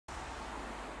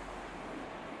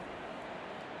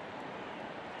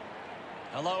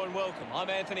Hello and welcome. I'm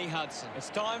Anthony Hudson. It's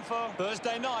time for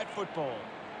Thursday night football.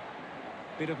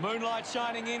 Bit of moonlight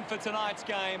shining in for tonight's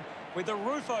game with the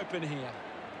roof open here.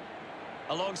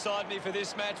 Alongside me for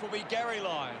this match will be Gary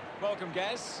Lyon. Welcome,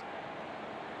 Gaz.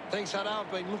 Thanks, Hutto. I've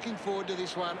been looking forward to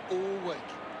this one all week.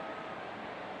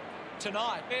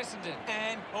 Tonight, Essendon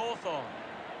and Hawthorn.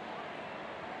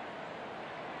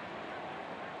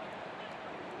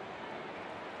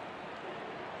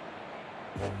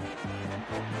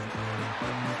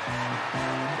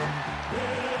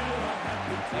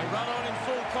 They run on in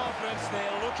full confidence,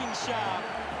 they're looking sharp,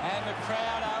 and the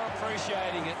crowd are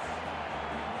appreciating it.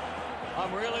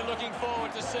 I'm really looking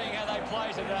forward to seeing how they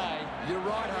play today. You're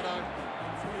right, Hutto.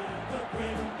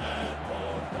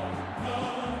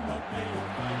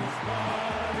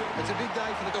 It's a big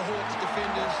day for the Hawks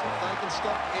defenders. If they can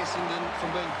stop Essendon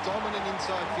from being dominant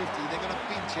inside 50, they've got a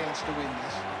big chance to win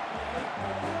this.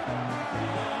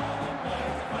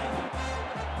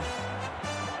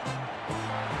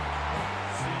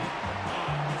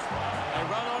 They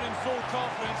run on in full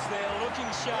confidence, they're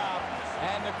looking sharp,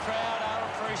 and the crowd are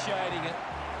appreciating it.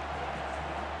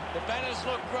 The banners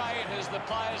look great as the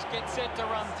players get set to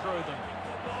run through them.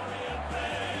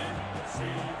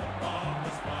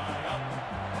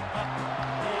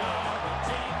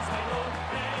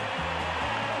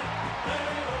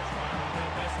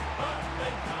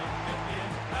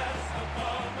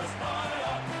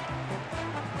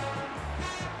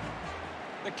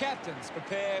 The captains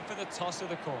prepare for the toss of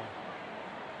the coin.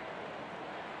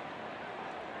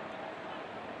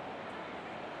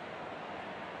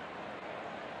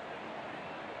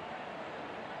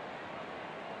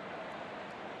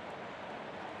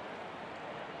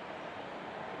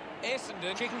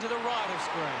 Essendon kicking to the right of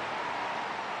screen.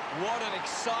 What an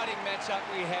exciting matchup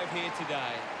we have here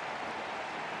today.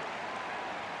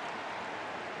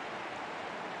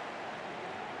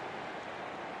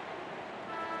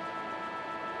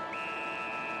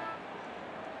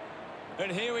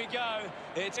 And here we go.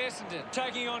 It's Essendon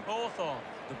taking on Hawthorn.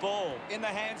 The ball in the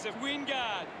hands of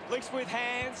Wingard. Links with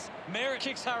hands. Merritt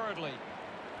kicks hurriedly.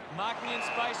 Marking in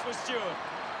space for Stewart.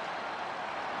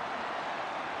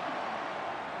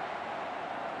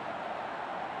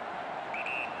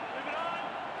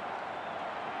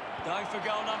 Going for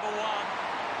goal number one.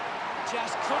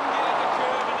 Just couldn't get at the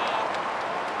curve enough.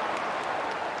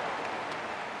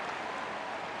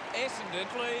 Essendon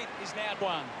lead is now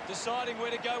one. Deciding where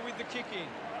to go with the kick in.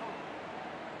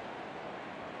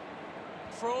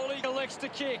 Frawley elects to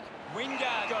kick.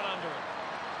 Wingard got under it.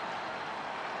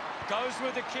 Goes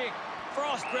with the kick.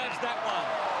 Frost grabs that one.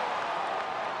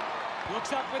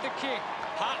 Looks up with the kick.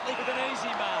 Hartley with an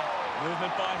easy mark.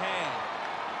 Movement by hand.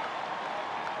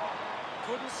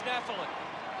 Couldn't snaffle it.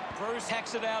 Bruce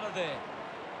hacks it out of there.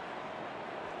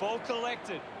 Ball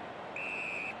collected.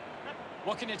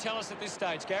 What can you tell us at this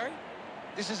stage, Gary?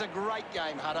 This is a great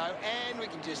game, Hutto, and we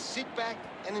can just sit back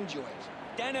and enjoy it.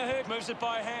 Danaher moves it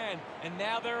by hand, and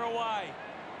now they're away.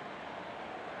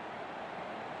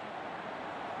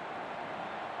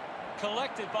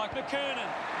 Collected by McKernan.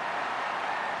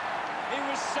 He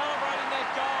was celebrating that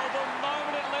goal the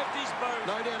moment it left his boot.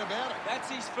 No doubt about it. That's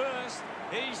his first.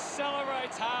 He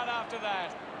celebrates hard after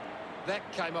that. That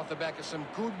came off the back of some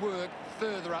good work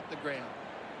further up the ground.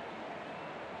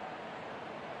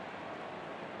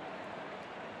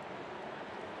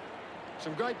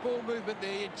 Some great ball movement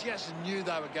there. You just knew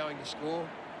they were going to score.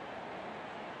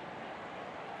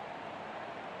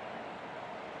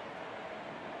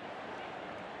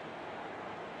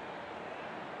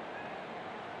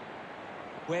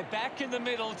 We're back in the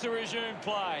middle to resume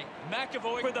play.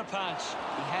 McAvoy with a punch.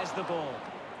 He has the ball.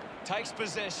 Takes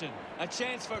possession. A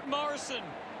chance for Morrison.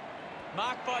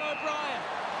 Marked by O'Brien.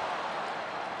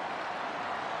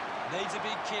 Needs a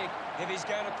big kick if he's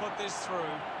going to put this through.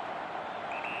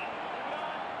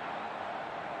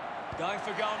 Going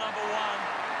for goal number one.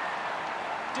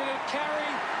 Did it carry?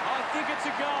 I think it's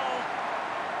a goal.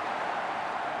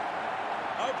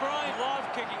 O'Brien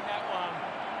live kicking that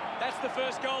one. That's the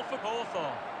first goal for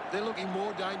Hawthorn. They're looking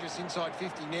more dangerous inside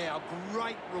 50 now.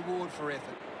 Great reward for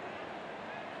effort.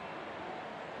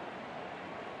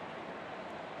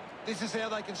 This is how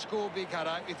they can score big,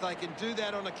 Hutto. If they can do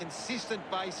that on a consistent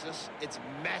basis, it's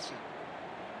massive.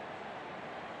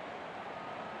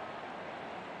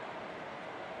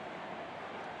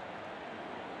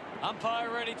 Umpire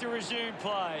ready to resume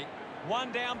play.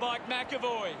 One down by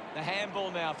McAvoy. The handball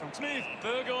now from Smith.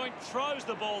 Burgoyne throws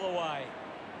the ball away.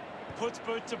 Puts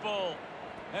boot to ball.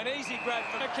 An easy grab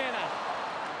for McKenna.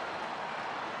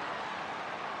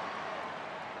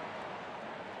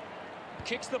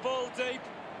 Kicks the ball deep.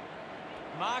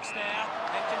 Marks now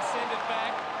and can send it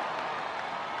back.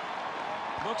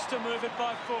 Looks to move it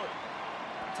by foot.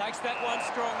 Takes that one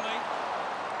strongly.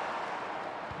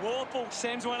 Warple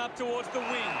sends one up towards the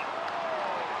wing.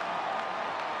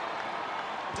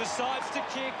 Decides to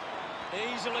kick.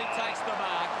 Easily takes the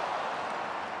mark.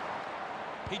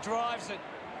 He drives it.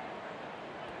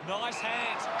 Nice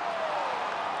hands.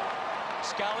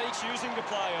 Scully choosing to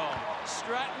play on.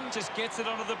 Stratton just gets it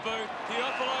onto the boot.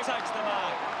 Theopolo takes the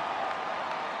mark.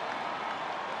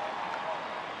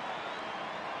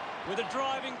 With a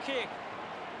driving kick.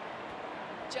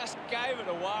 Just gave it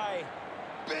away.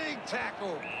 Big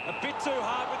tackle. A bit too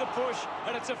hard with the push,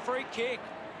 and it's a free kick.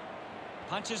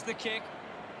 Punches the kick.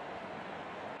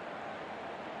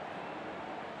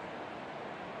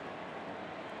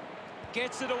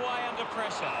 Gets it away under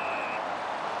pressure.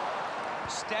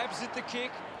 Stabs at the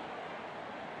kick.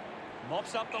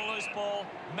 Mops up the loose ball.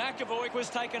 McAvoy was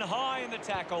taken high in the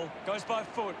tackle. Goes by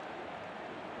foot.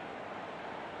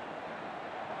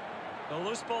 The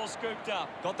loose ball scooped up.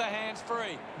 Got the hands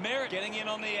free. Merritt getting in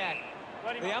on the act.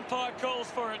 The umpire calls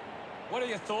for it. What are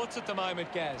your thoughts at the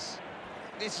moment, Gaz?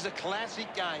 This is a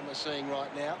classic game we're seeing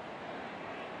right now.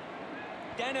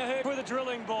 Danaher with a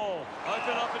drilling ball.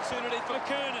 Open opportunity for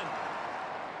Kernan.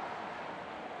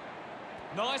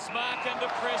 Nice mark under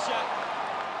pressure.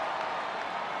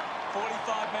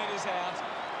 45 metres out.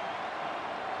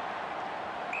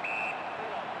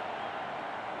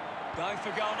 Going for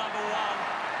goal number one.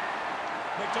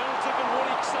 McDonald tipping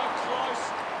Woody so close.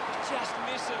 Just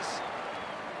misses.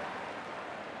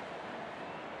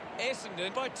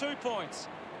 Essendon by 2 points.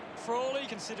 Frawley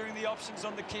considering the options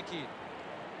on the kick in.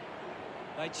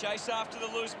 They chase after the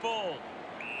loose ball.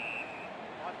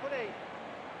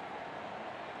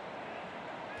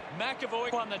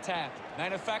 McAvoy won the tap.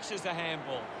 Manufactures a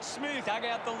handball. Smith dug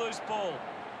out the loose ball.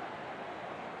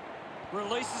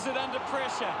 Releases it under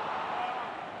pressure.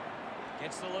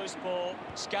 Gets the loose ball.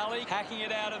 Scully hacking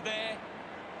it out of there.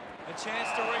 A chance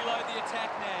to reload the attack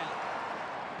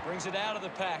now. Brings it out of the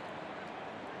pack.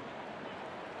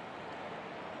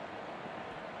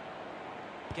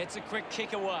 Gets a quick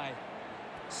kick away.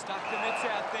 Stuck the mitts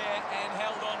out there and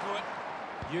held onto it.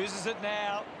 Uses it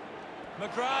now.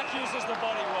 McGrath uses the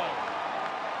body well.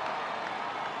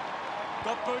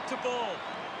 Got boot to ball.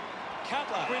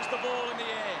 Cutler brings the ball in the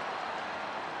air.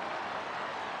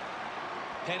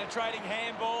 Penetrating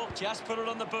handball. Just put it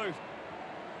on the boot.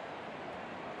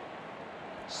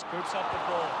 Scoops up the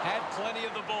ball. Had plenty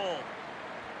of the ball.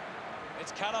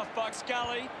 It's cut off by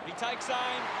Scully. He takes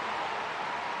aim.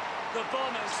 The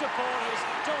Bombers supporters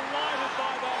delighted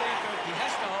by that effort. He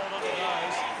has to hold on to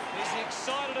those. He's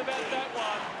excited about that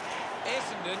one.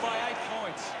 Essendon by 8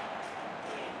 points.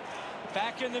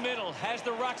 Back in the middle. Has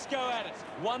the Rucks go at it.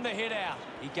 Won the hit out.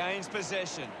 He gains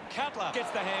possession. Cutler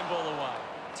gets the handball away.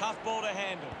 Tough ball to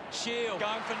handle. Shield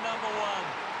going for number one.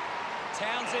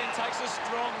 Townsend takes a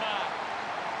strong mark.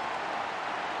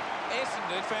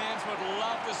 Essendon fans would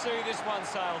love to see this one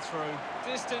sail through.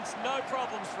 Distance, no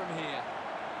problems from here.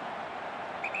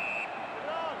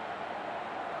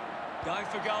 Going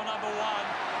for goal number one.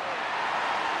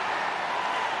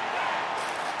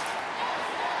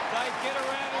 They get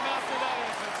around him after that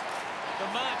effort. The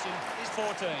margin is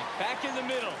 14. Back in the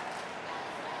middle.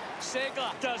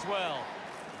 Segler does well.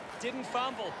 Didn't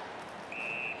fumble.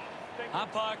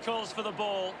 Umpire calls for the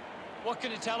ball. What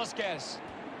can you tell us, Gaz?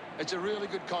 It's a really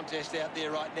good contest out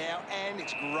there right now, and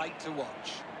it's great to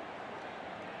watch.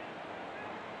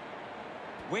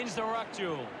 Wins the ruck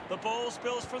duel. The ball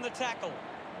spills from the tackle.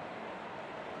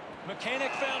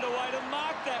 Mechanic found a way to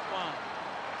mark that one.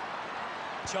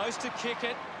 Chose to kick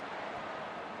it.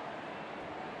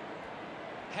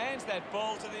 Hands that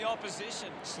ball to the opposition.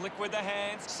 Slick with the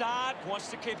hands. Sard wants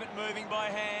to keep it moving by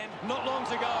hand. Not long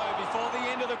to go before the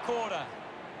end of the quarter.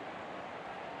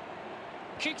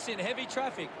 Kicks in heavy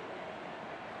traffic.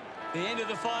 The end of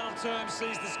the final term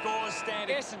sees the scores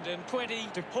standing. Essendon 20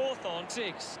 to Hawthorn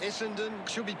 6. Essendon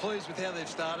should be pleased with how they've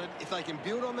started. If they can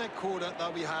build on that quarter,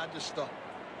 they'll be hard to stop.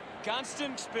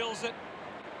 Gunston spills it.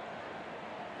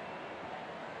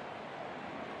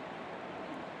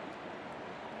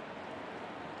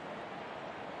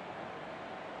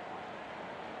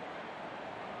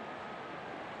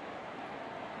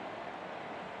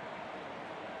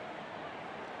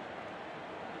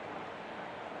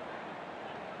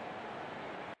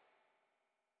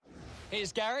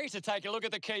 Here's Gary to take a look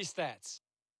at the key stats.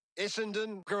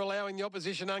 Essendon are allowing the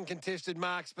opposition uncontested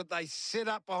marks, but they set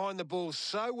up behind the ball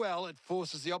so well it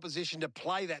forces the opposition to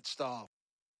play that style.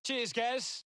 Cheers,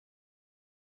 Gaz.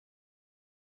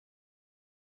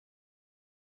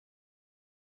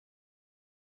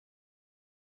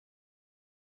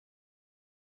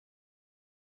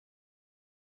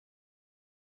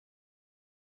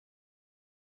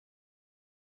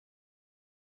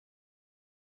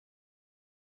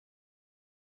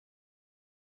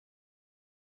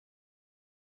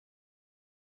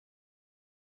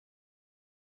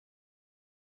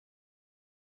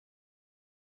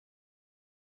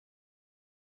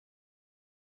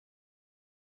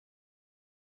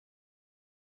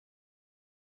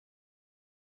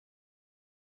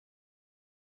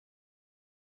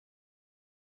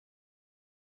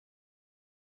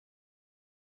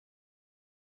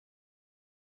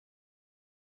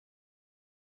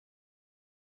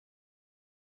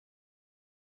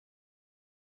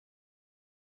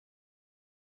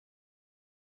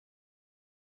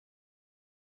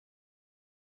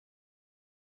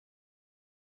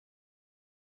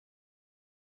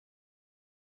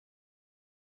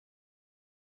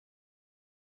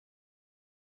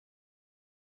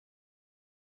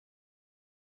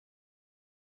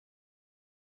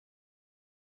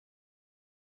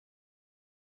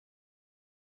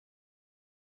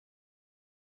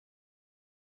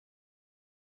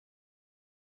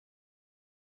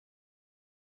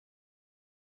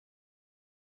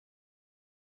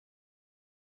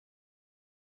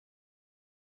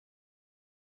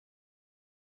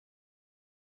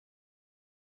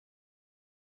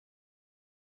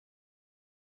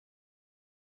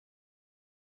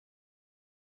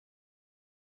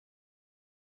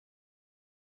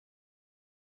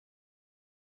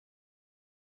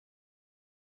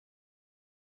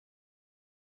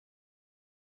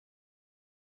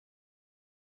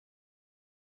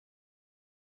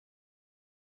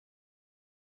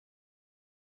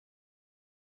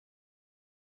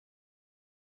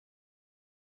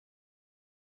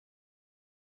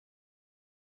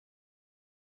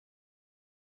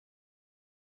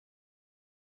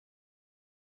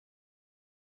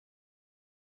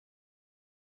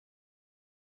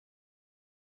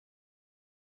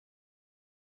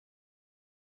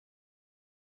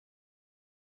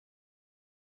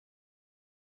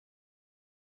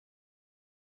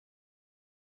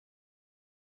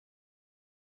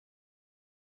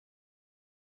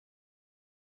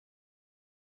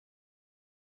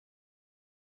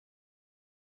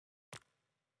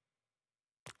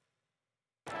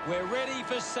 We're ready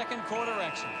for second quarter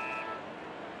action.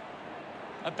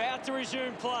 About to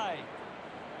resume play.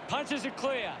 Punches it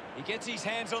clear. He gets his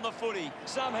hands on the footy.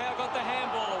 Somehow got the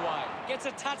handball away. Gets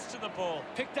a touch to the ball.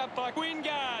 Picked up by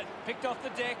Wingard. Picked off the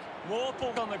deck.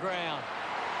 Warple on the ground.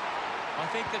 I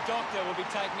think the doctor will be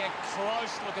taking a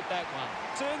close look at that one.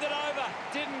 Turned it over.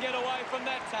 Didn't get away from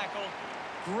that tackle.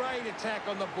 Great attack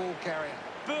on the ball carrier.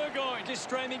 Burgoyne just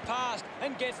streaming past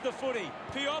and gets the footy.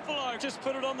 Piopolo just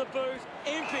put it on the boot.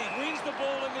 Impey wins the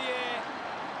ball in the air.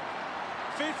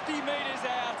 50 metres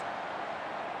out.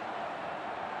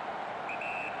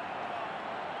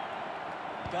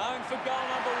 Going for goal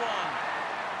number 1.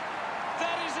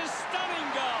 That is a stunning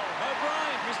goal.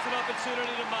 O'Brien missed an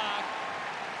opportunity to mark.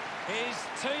 His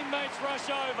teammates rush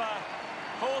over.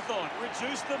 Hawthorn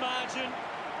reduced the margin.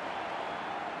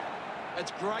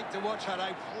 It's great to watch,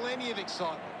 Hutto. Plenty of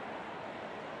excitement.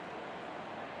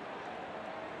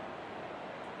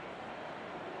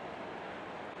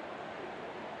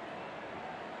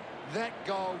 That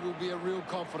goal will be a real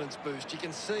confidence boost. You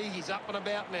can see he's up and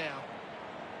about now.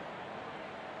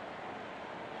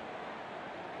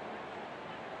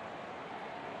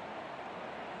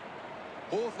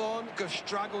 Hawthorn have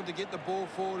struggled to get the ball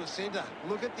forward of centre.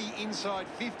 Look at the inside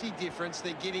 50 difference.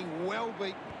 They're getting well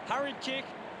beaten. Hurried kick.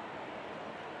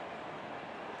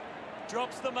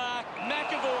 Drops the mark.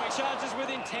 McAvoy charges with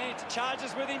intent.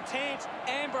 Charges with intent.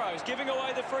 Ambrose giving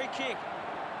away the free kick.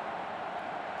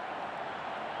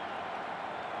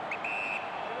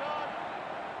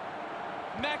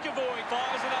 McAvoy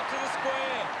fires it up to the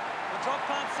square. The drop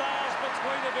punt sails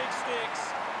between the big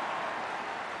sticks.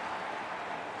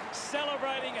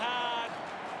 Celebrating hard.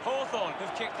 Hawthorn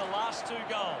have kicked the last 2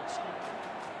 goals.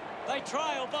 They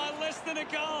trail by less than a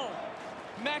goal.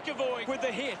 McAvoy with the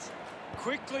hit.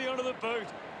 Quickly onto the boot.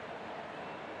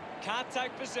 Can't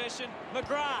take possession.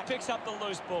 McGrath picks up the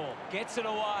loose ball. Gets it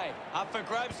away. Up for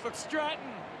grabs for Stratton.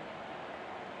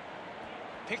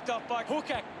 Picked off by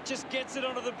Hooker. Just gets it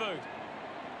onto the boot.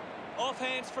 Off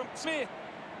hands from Smith.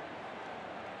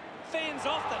 Fends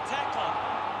off the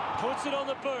tackler. Puts it on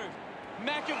the boot.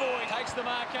 McAvoy takes the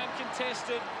mark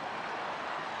uncontested.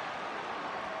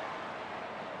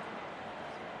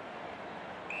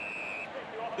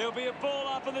 There'll be a ball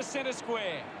up in the centre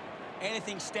square.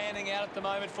 Anything standing out at the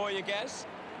moment for you, Gaz?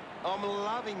 I'm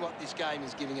loving what this game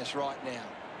is giving us right now.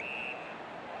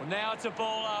 Well, now it's a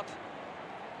ball up.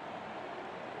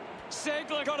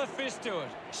 Segler got a fist to it.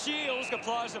 Shields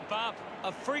applies a bump.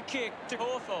 A free kick to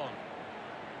Hawthorn.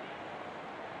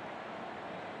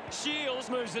 Shields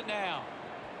moves it now.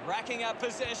 Racking up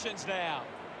possessions now.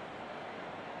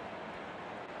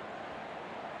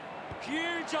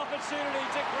 Huge opportunity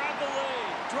to grab the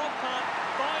lead. Drop punt.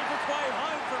 Finds its way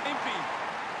home from Impey.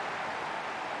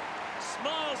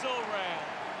 Smiles all round.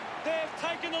 They've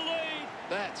taken the lead.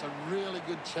 That's a really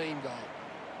good team goal.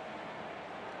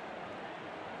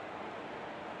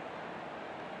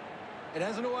 It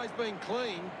hasn't always been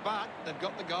clean, but they've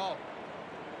got the goal.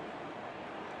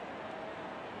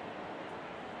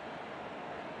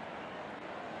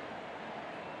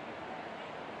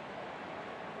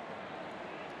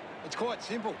 It's quite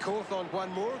simple. Hawthorn won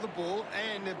more of the ball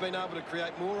and they've been able to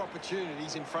create more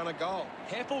opportunities in front of goal.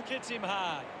 Heppel gets him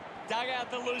hard. Dug out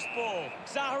the loose ball.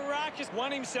 Zaharakis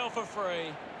won himself a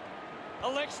free.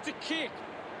 Elects to kick.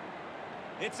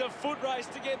 It's a foot race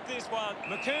to get this one.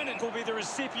 McKernan will be the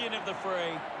recipient of the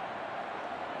free.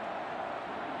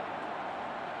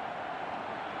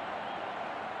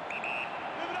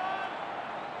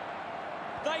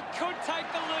 They could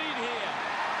take the lead here.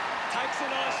 Takes a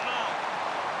nice mark.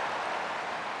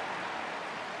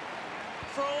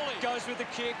 Frawley goes with the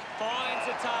kick, finds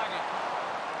a target.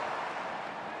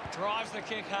 Drives the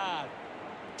kick hard.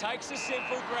 Takes a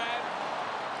simple grab.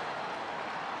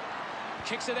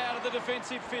 Kicks it out of the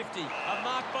defensive 50. A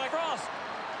mark by Cross.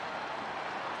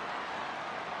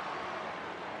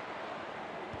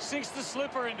 Sinks the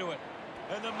slipper into it.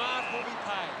 And the mark will be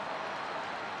paid.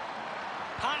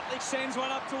 Hartley sends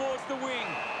one up towards the wing.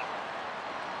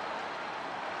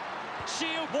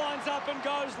 Shield winds up and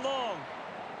goes long.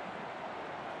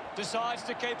 Decides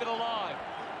to keep it alive.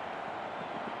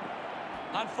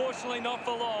 Unfortunately not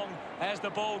for long as the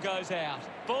ball goes out.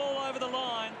 Ball over the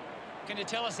line. Can you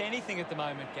tell us anything at the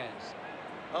moment, Gaz?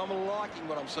 I'm liking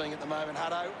what I'm seeing at the moment,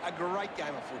 Hutto. A great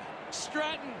game of footy.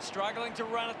 Stratton struggling to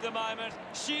run at the moment.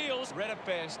 Shields read at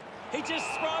best. He just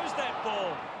throws that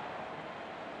ball.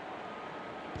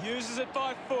 Uses it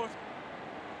by foot.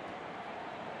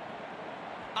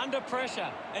 Under pressure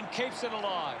and keeps it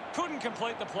alive. Couldn't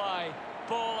complete the play.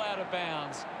 Ball out of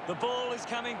bounds. The ball is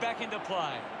coming back into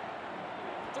play.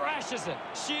 Thrashes it.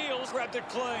 Shields grabbed it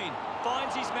clean.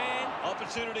 Finds his man.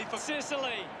 Opportunity for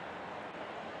Sicily.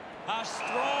 A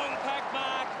strong pack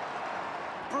mark.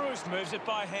 Bruce moves it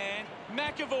by hand.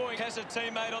 McAvoy has a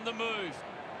teammate on the move.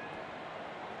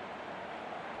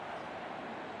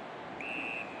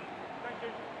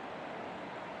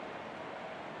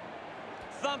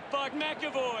 Thumped by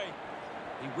McAvoy.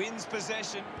 He wins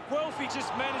possession. Welfie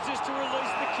just manages to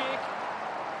release the kick.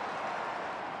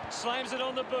 Slams it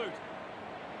on the boot.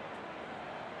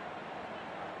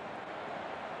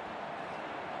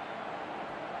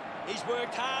 He's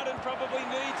worked hard and probably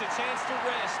needs a chance to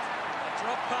rest. A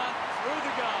drop punt through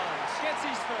the goals. Gets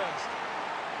his first.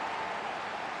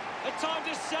 A time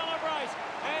to celebrate.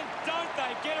 And don't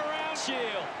they get around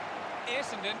Shield.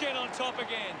 Essendon get on top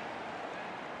again.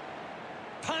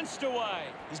 Punched away.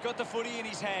 He's got the footy in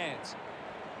his hands.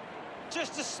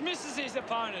 Just dismisses his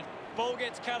opponent. Ball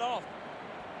gets cut off.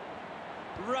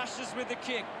 Rushes with the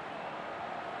kick.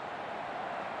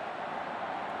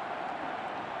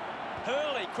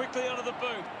 Hurley quickly onto the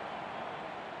boot.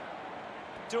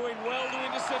 Doing well to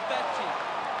intercept that kick.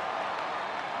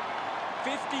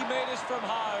 50 metres from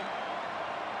home.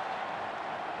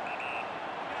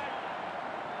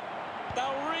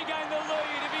 They'll regain the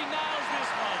lead if he nails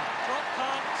this one. Drop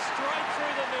punt straight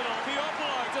through the middle.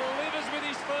 Piopolo delivers with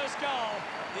his first goal.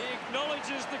 He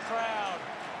acknowledges the crowd.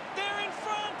 They're in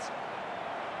front.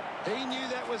 He knew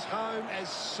that was home as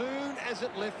soon as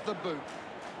it left the boot.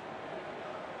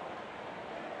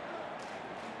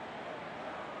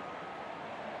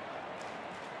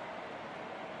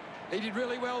 He did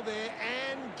really well there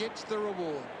and gets the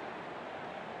reward.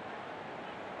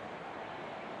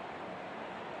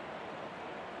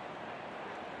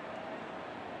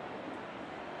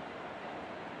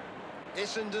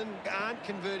 Essendon aren't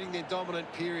converting their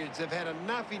dominant periods. They've had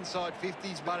enough inside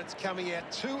 50s, but it's coming out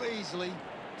too easily.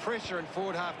 Pressure and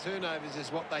forward half turnovers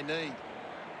is what they need.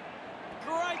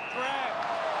 Great grab.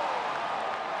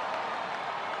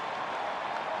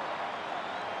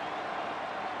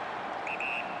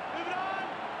 Moving on.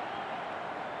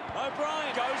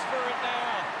 O'Brien goes for it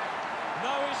now.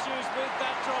 No issues with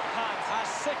that drop punt. A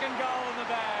second goal in the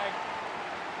bag.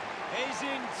 He's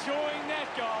enjoying that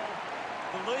goal.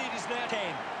 The lead is now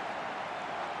 10.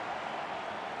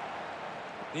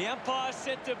 The umpire's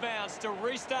set to bounce to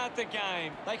restart the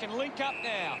game. They can link up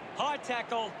now. High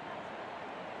tackle.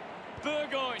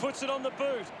 Burgoyne puts it on the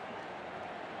boot.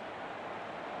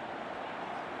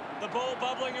 The ball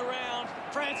bubbling around.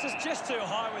 Francis just too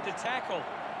high with the tackle.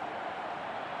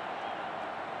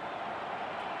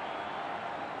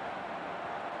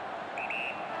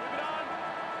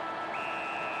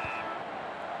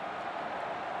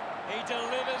 He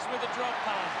delivers with a drop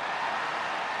punt.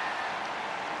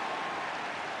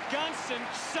 Gunston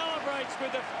celebrates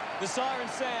with the siren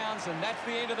sounds, and that's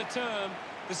the end of the term.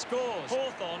 The scores: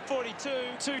 Hawthorn 42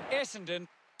 to Essendon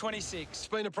 26. It's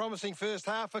been a promising first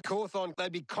half for Hawthorn. They'd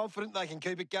be confident they can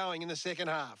keep it going in the second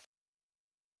half.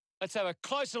 Let's have a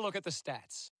closer look at the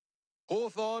stats.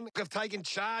 Hawthorn have taken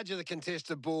charge of the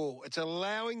contested ball. It's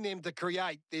allowing them to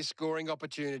create their scoring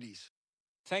opportunities.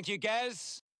 Thank you,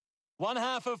 Gaz. One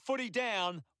half of footy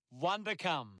down, one to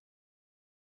come.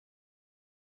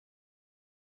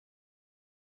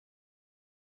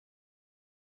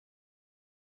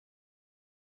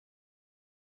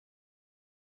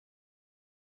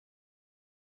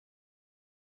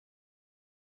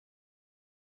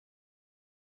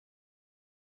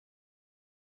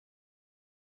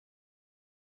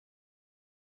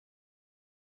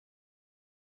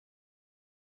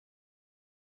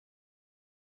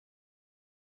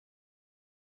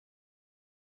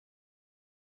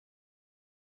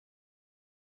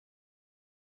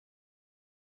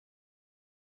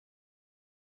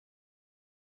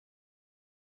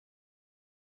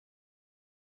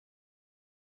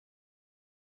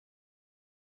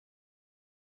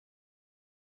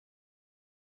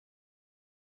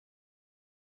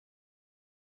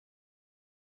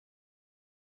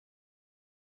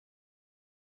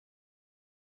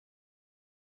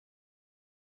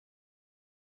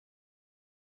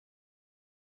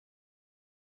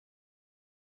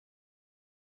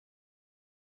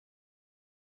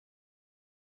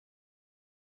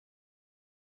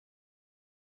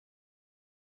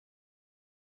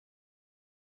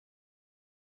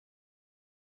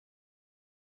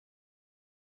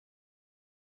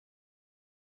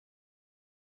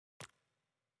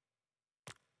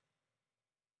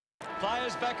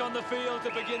 Players back on the field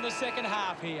to begin the second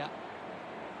half here.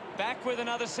 Back with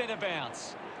another centre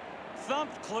bounce.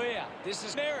 thumped clear. This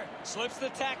is Merritt. Slips the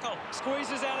tackle.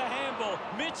 Squeezes out a handball.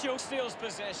 Mitchell steals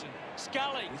possession.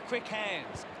 Scully with quick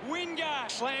hands. Wingard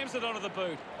slams it onto the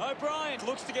boot. O'Brien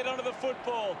looks to get onto the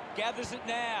football. Gathers it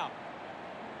now.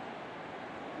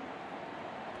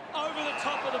 Over the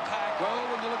top of the pack. Well,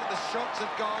 when you look at the shots at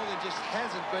goal, there just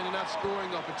hasn't been enough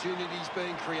scoring opportunities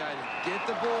being created. Get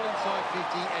the ball inside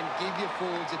 50 and give your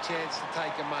forwards a chance to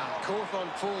take a mark. Hawthorn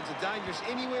forwards are dangerous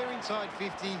anywhere inside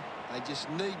 50. They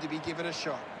just need to be given a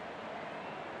shot.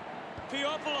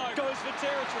 Piopolo goes for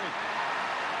territory.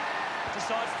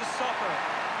 Decides to soccer it.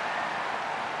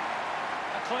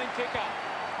 A clean pick-up.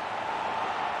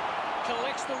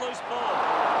 Collects the loose ball.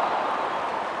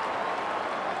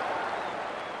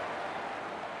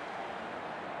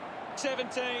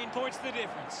 17 points the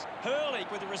difference. Hurley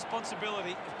with the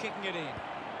responsibility of kicking it in.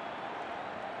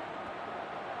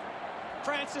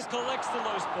 Francis collects the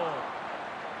loose ball.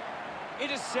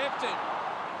 Intercepted.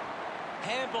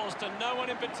 Handballs to no one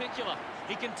in particular.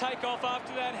 He can take off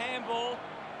after that handball.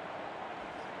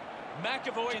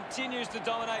 McAvoy continues to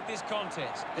dominate this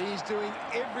contest. He's doing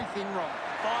everything right.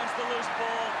 Finds the loose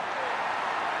ball.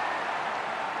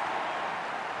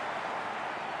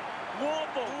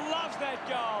 Warble loves that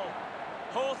goal.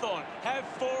 Hawthorn have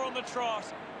 4 on the trot.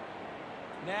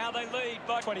 Now they lead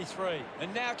by 23.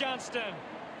 And now Gunston.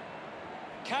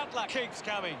 Cutler keeps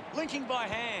coming. Linking by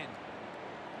hand.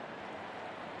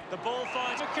 The ball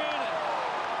finds McKernan.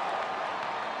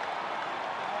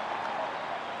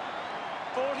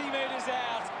 40 metres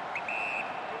out.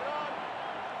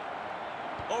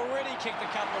 Already kicked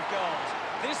a couple of goals.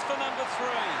 This for number 3.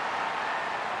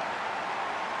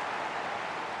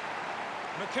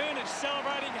 McKernan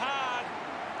celebrating hard.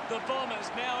 The Bombers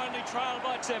now only trailed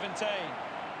by 17.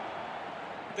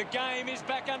 The game is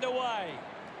back underway.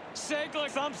 Segler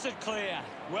thumps it clear.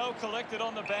 Well collected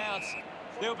on the bounce.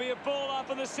 There'll be a ball up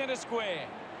in the centre square.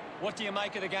 What do you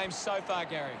make of the game so far,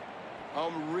 Gary?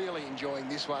 I'm really enjoying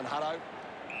this one, Hutto.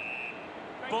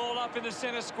 Ball up in the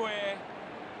centre square.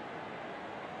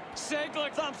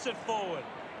 Segler thumps it forward.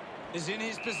 Is in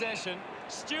his possession.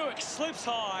 Stewart slips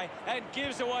high and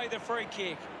gives away the free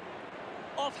kick.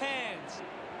 Off hands.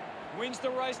 Wins the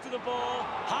race to the ball.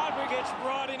 Hardwick gets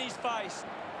right in his face.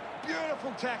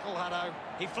 Beautiful tackle, Hutto.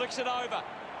 He flicks it over.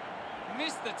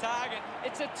 Missed the target.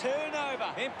 It's a turnover.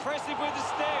 Impressive with the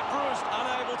step. Bruce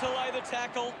unable to lay the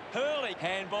tackle. Hurley.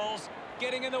 Handballs.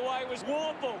 Getting in the way was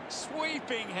Warple.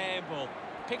 Sweeping handball.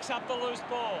 Picks up the loose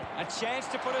ball. A chance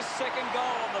to put a second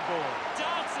goal on the board.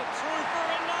 Darts it through for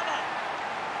another.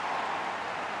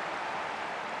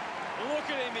 Look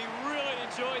at him. He really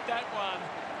enjoyed that one.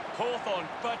 Hawthorn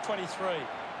by 23.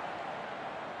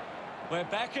 We're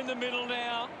back in the middle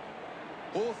now.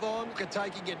 Hawthorn are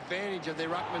taking advantage of their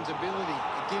ruckman's ability.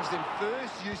 It gives them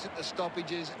first use at the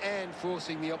stoppages and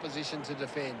forcing the opposition to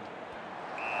defend.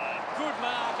 Good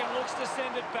mark and looks to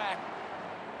send it back.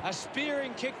 A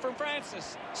spearing kick from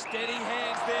Francis. Steady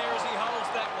hands there as he holds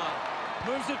that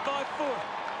one. Moves it by foot.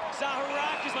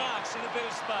 Zaharakis marks in a bit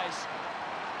of space.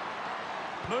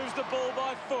 Moves the ball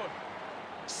by foot.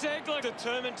 Segler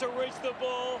determined to reach the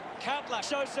ball. Cutler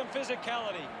shows some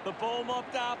physicality. The ball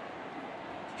mopped up.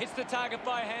 Hits the target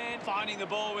by hand, finding the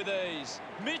ball with ease.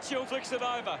 Mitchell flicks it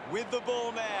over with the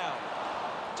ball now.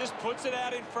 Just puts it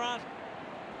out in front.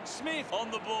 Smith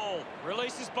on the ball.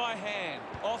 Releases by hand.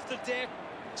 Off the deck.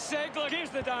 Segler gives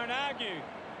the don't argue.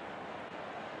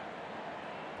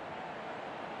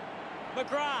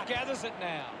 McGrath gathers it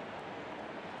now.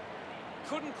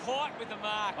 Couldn't quite with the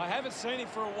mark. I haven't seen him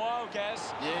for a while,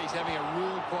 Gaz. Yeah, he's having a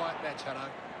real quiet match, Hutto.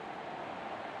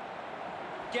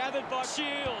 Gathered by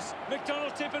Shields.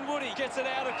 McDonald, Tip and Woody gets it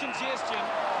out of congestion.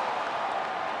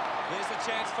 Here's the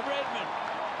chance for Redmond.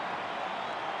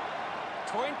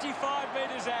 25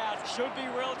 metres out. Should be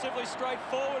relatively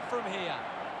straightforward from here.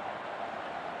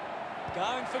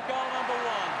 Going for goal number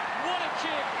 1. What a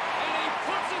kick. And he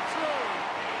puts it through.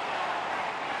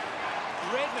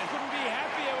 Redmond couldn't be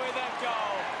happier with that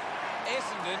goal.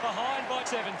 Essendon behind by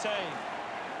 17.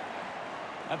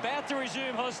 About to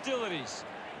resume hostilities.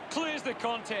 Clears the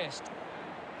contest.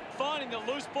 Finding the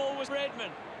loose ball was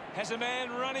Redmond. Has a man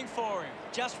running for him.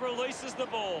 Just releases the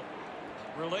ball.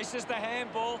 Releases the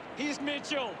handball. Here's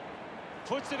Mitchell.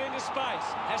 Puts it into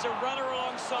space. Has a runner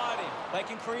alongside him. They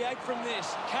can create from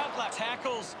this. Cutler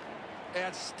tackles.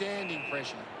 Outstanding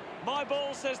pressure. My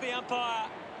ball, says the umpire.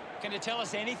 Can you tell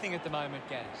us anything at the moment,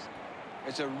 Gaz?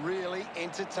 It's a really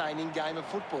entertaining game of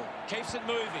football. Keeps it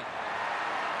moving.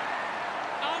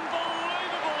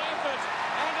 Unbelievable effort.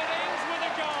 And it ends with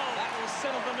a goal. That will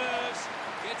settle the nerves.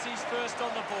 Gets his first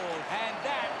on the board. And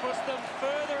that puts them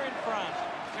further in front.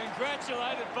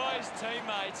 Congratulated by his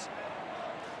teammates.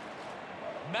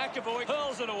 McAvoy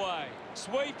hurls it away.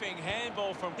 Sweeping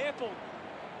handball from Heppel.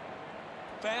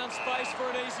 Found space for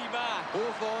an easy mark.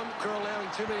 Hawthorn are allowing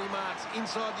too many marks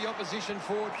inside the opposition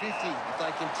forward 50. If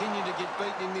they continue to get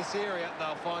beaten in this area,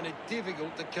 they'll find it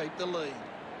difficult to keep the lead.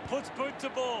 Puts boot to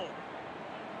ball.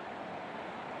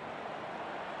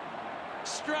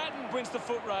 Stratton wins the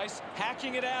foot race,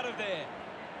 hacking it out of there.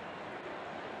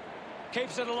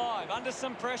 Keeps it alive, under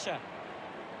some pressure.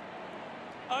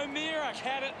 O'Meara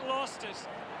had it, lost it.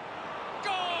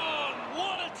 Gone!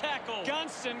 What a tackle!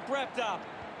 Gunston grabbed up.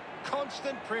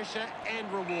 Constant pressure and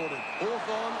rewarded.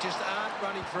 Hawthorn just aren't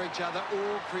running for each other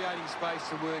or creating space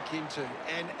to work into.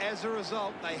 And as a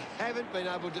result, they haven't been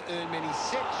able to earn many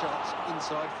set shots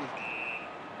inside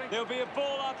 50. There'll be a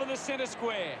ball up in the centre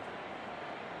square.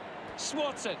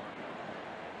 Swats it.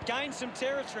 Gains some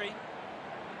territory.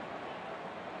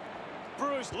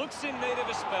 Bruce looks in need of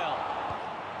a spell.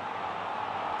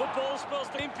 The ball spells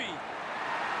to Impey.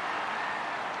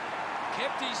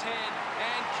 Kept his head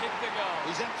and kicked the goal.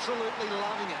 He's absolutely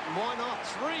loving it, and why not?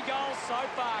 3 goals so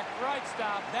far. Great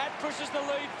stuff. That pushes the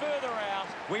lead further out.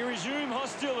 We resume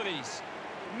hostilities.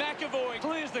 McAvoy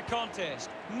clears the contest.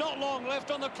 Not long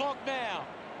left on the clock now.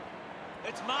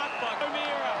 It's marked by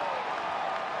O'Meara.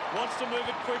 Wants to move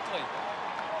it quickly.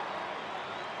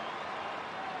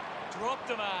 Dropped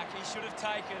the mark he should have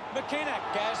taken. McKenna.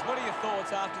 Gaz, what are your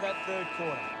thoughts after that third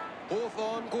quarter?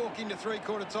 Hawthorn walk into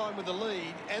three-quarter time with the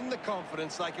lead and the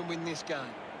confidence they can win this game.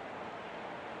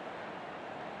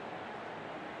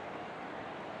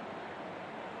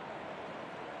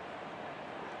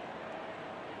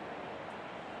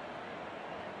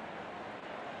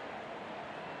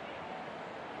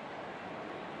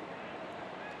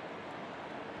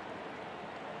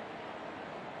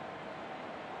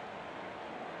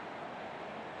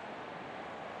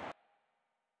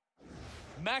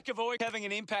 McAvoy having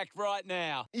an impact right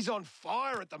now. He's on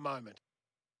fire at the moment.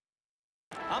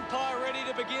 Umpire ready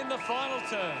to begin the final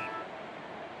turn.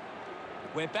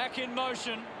 We're back in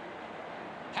motion.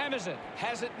 Hammers it.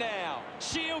 Has it now.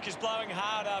 Shield is blowing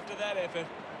hard after that effort.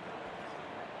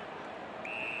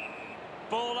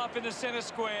 Ball up in the centre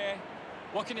square.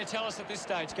 What can you tell us at this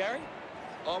stage, Gary?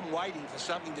 I'm waiting for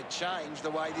something to change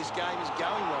the way this game is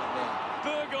going right now.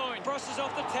 Burgoyne crosses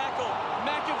off the tackle.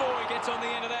 McAvoy gets on the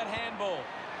end of that handball.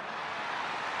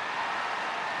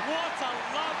 What a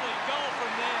lovely goal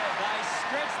from there. They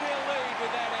stretch their lead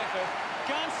with that effort.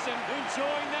 Gunston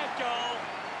enjoying that goal.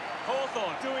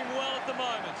 Hawthorn doing well at the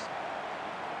moment.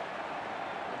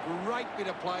 A great bit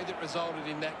of play that resulted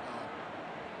in that goal.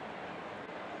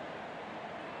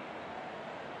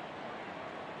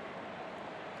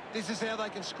 This is how they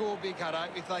can score big, Hutto.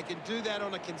 If they can do that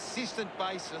on a consistent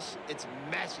basis, it's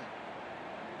massive.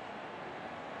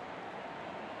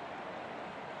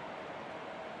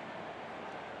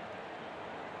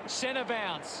 Centre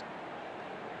bounce.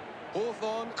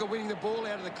 Hawthorn are winning the ball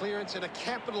out of the clearance and are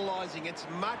capitalising. It's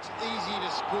much easier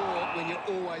to score when you're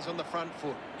always on the front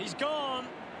foot. He's gone.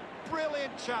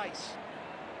 Brilliant chase.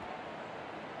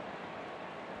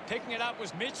 Picking it up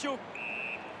was Mitchell.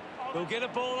 We'll get a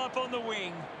ball up on the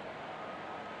wing.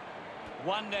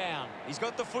 1 down. He's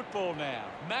got the football now.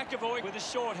 McAvoy with a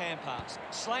short hand pass.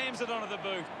 Slams it onto the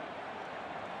boot.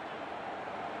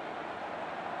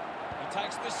 He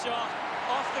takes the shot.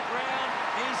 Off the ground.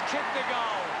 He's kicked the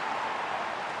goal.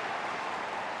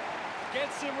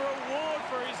 Gets some reward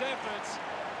for his efforts.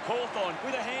 Hawthorn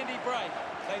with a handy break.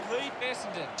 They lead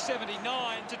Essendon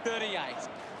 79-38.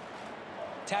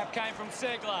 Tap came from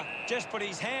Segler. Just put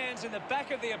his hands in the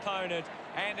back of the opponent,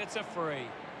 and it's a free.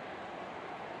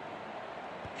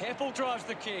 Heppel drives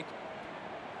the kick.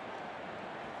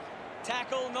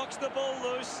 Tackle, knocks the ball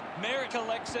loose. Merrick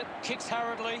collects it, kicks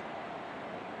hurriedly.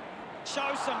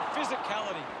 Shows some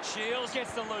physicality. Shields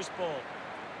gets the loose ball.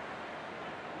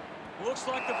 Looks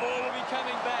like the ball will be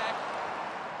coming back.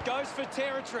 Goes for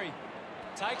territory.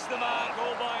 Takes the mark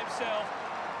all by himself.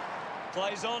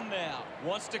 Plays on now.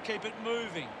 Wants to keep it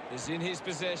moving. Is in his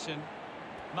possession.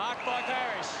 Marked by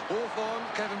Parrish. Hawthorn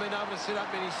haven't been able to set up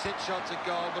many set shots at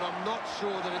goal, but I'm not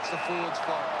sure that it's the forward's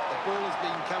fault. The ball has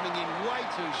been coming in way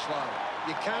too slow.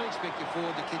 You can't expect your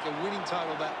forward to kick a winning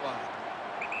total that way.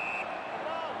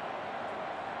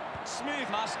 Smooth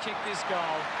must kick this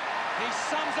goal. He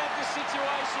sums up the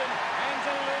situation and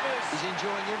delivers. He's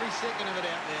enjoying every second of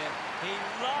it out there. He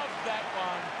loved that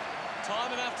one.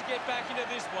 Time enough to get back into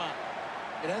this one.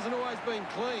 It hasn't always been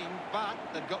clean, but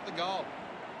they've got the goal.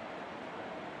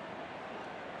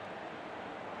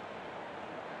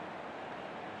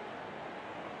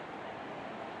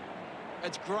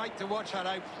 It's great to watch,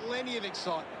 Hutto. Plenty of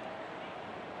excitement.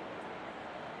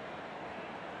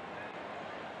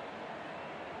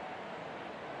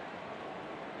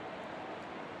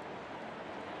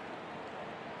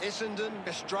 Essendon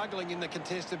are struggling in the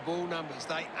contested ball numbers.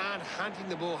 They aren't hunting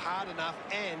the ball hard enough,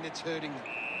 and it's hurting them.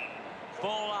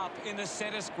 Ball up in the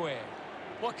centre square.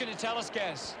 What can you tell us,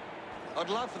 Gaz? I'd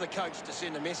love for the coach to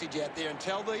send a message out there and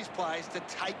tell these players to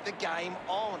take the game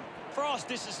on. Frost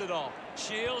dishes it off.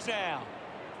 Shields out.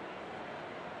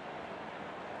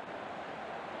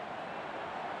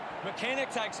 McKenna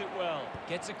takes it well.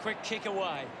 Gets a quick kick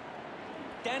away.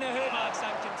 Danaher marks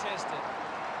uncontested.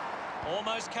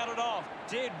 Almost cut it off.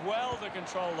 Did well to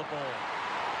control the ball.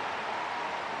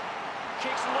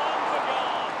 Kicks long for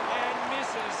goal and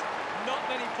misses. Not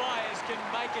many players can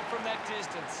make it from that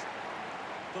distance.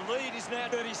 The lead is now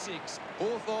 36.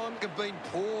 Hawthorn have been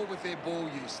poor with their ball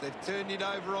use. They've turned it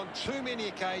over on too many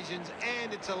occasions,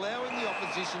 and it's allowing the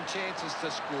opposition chances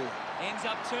to score. Ends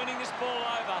up turning this ball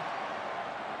over.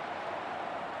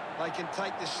 They can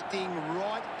take the sting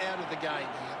right out of the game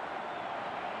here.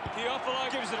 Theophilo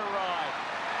gives it a ride.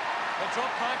 The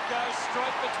drop punt goes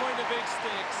straight between the big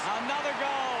sticks. Another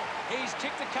goal. He's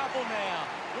kicked a couple now.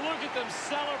 Look at them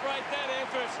celebrate that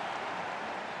effort.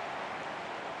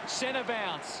 Centre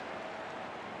bounce.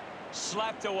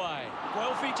 Slapped away.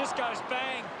 Guelphy just goes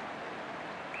bang.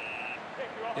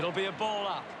 It'll be a ball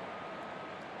up.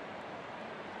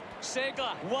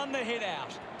 Segler won the hit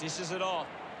out. Dishes it off.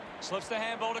 Slips the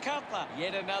handball to Cutler.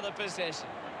 Yet another possession.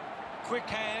 Quick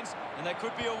hands, and they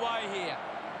could be away here.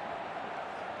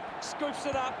 Scoops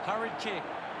it up. Hurried kick.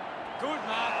 Good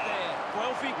mark there.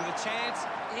 Guelphy with a chance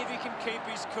if he can keep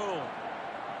his cool.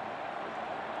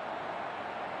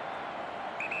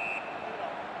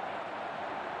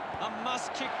 A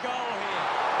must-kick goal here.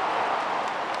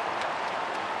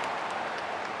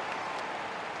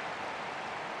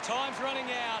 Time's running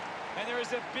out, and there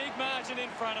is a big margin in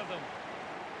front of them.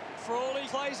 Frawley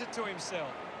plays it to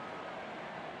himself.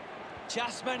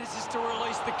 Just manages to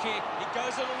release the kick. He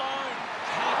goes it alone.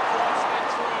 Can't quite step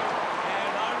through.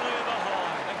 And only a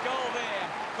behind. A goal there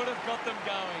could have got them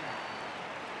going.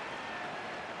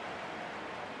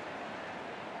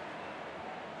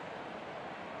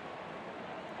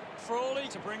 Frawley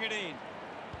to bring it in.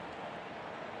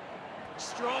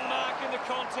 Strong mark in the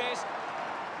contest.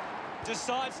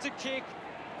 Decides to kick.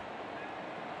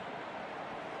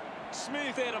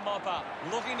 Smooth there to mop up.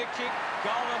 Looking to kick.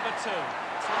 Goal number 2.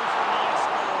 Through for a nice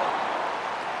score.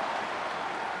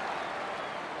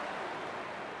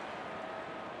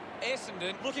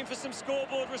 Essendon looking for some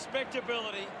scoreboard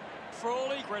respectability.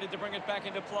 Frawley ready to bring it back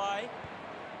into play.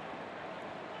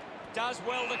 Does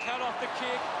well to cut off the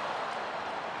kick.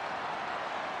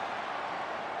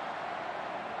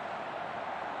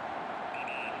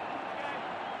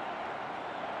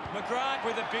 McGrath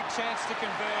with a big chance to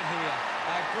convert here.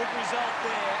 A good result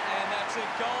there, and that's a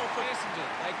goal for Essendon.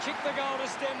 They kick the goal to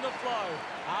stem the flow.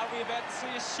 Are we about to see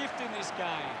a shift in this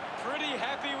game? Pretty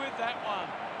happy with that one.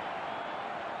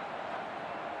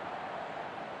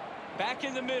 Back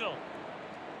in the middle.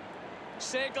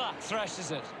 Segler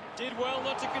thrashes it. Did well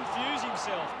not to confuse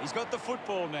himself. He's got the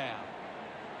football now.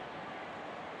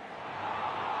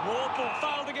 Warple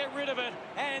failed to get rid of it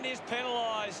and is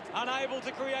penalised. Unable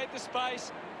to create the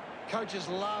space. Coaches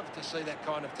love to see that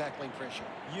kind of tackling pressure.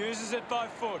 Uses it by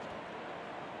foot.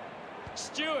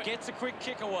 Stewart gets a quick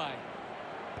kick away.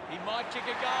 He might kick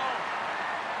a goal.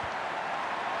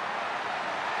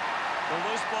 The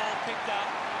loose ball picked up.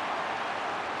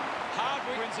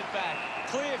 Hardwick wins it back.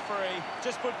 Clear free.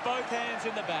 Just put both hands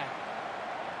in the back.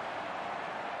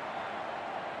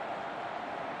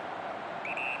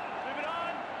 Move it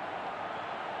on.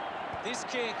 This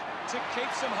kick to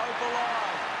keep some hope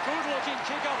alive. Good-looking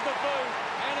kick off the boot,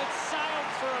 and it's sailed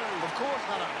through. Of course,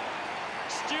 Hunter.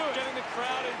 Stewart getting the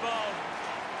crowd involved.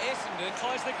 Essendon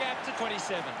close the gap to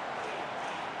 27.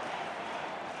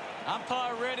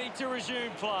 Umpire ready to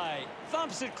resume play.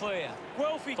 Thumps it clear.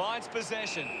 Guelphy finds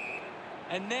possession.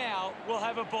 And now we'll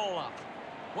have a ball up.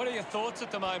 What are your thoughts at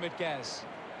the moment, Gaz?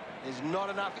 There's not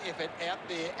enough effort out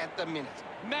there at the minute.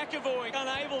 McAvoy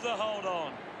unable to hold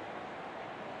on.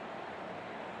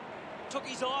 Took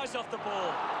his eyes off the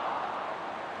ball.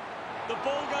 The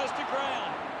ball goes to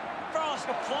ground. Frost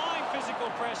applying physical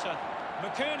pressure.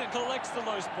 McKernan collects the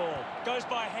loose ball. Goes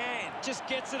by hand. Just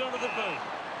gets it onto the boot.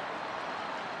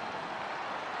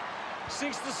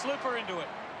 Sinks the slipper into it.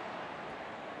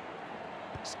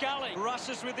 Scully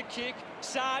rushes with the kick.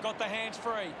 Sard got the hands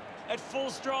free. At full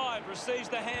stride, receives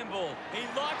the handball. He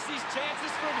likes his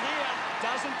chances from here.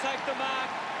 Doesn't take the mark.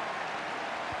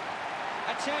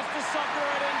 A chance to sucker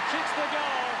it and kicks the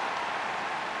goal.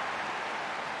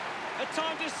 A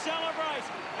time to celebrate.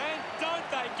 And don't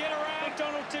they get around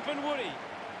Donald Tip and Woody.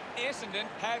 Essendon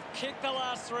have kicked the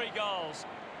last 3 goals.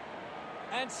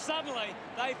 And suddenly,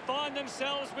 they find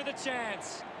themselves with a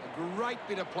chance. A great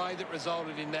bit of play that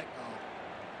resulted in that goal.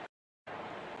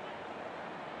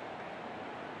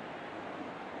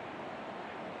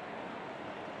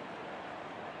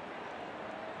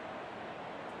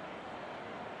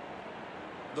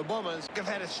 The Bombers have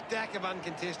had a stack of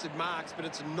uncontested marks, but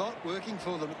it's not working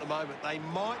for them at the moment. They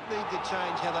might need to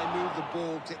change how they move the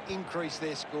ball to increase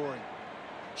their scoring.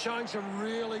 Showing some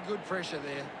really good pressure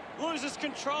there. Loses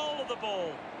control of the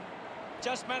ball.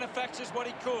 Just manufactures what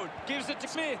he could. Gives it to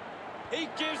Smith. He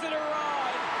gives it a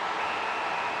ride.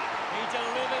 He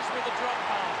delivers with a drop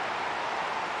pass.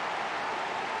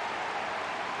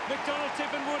 McDonald,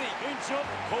 Tip and Woody enjoy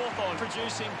Hawthorn,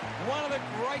 producing one of the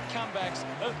great comebacks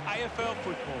of AFL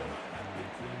football.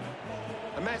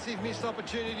 A massive missed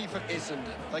opportunity for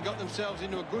Essendon. They got themselves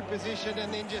into a good position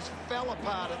and then just fell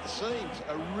apart at the seams.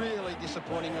 A really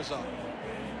disappointing result.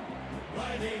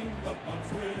 Riding the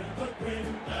bumps with a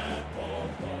grin at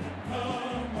Hawthorn.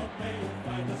 Come up, may you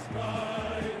find us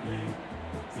riding.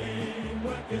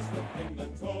 Teamwork is the thing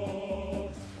that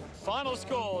talks. Final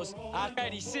scores are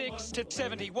 86 to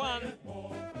 71.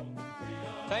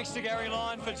 Thanks to Gary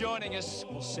Lyon for joining us.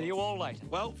 We'll see you all later.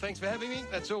 Well, thanks for having me.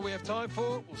 That's all we have time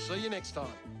for. We'll see you next time.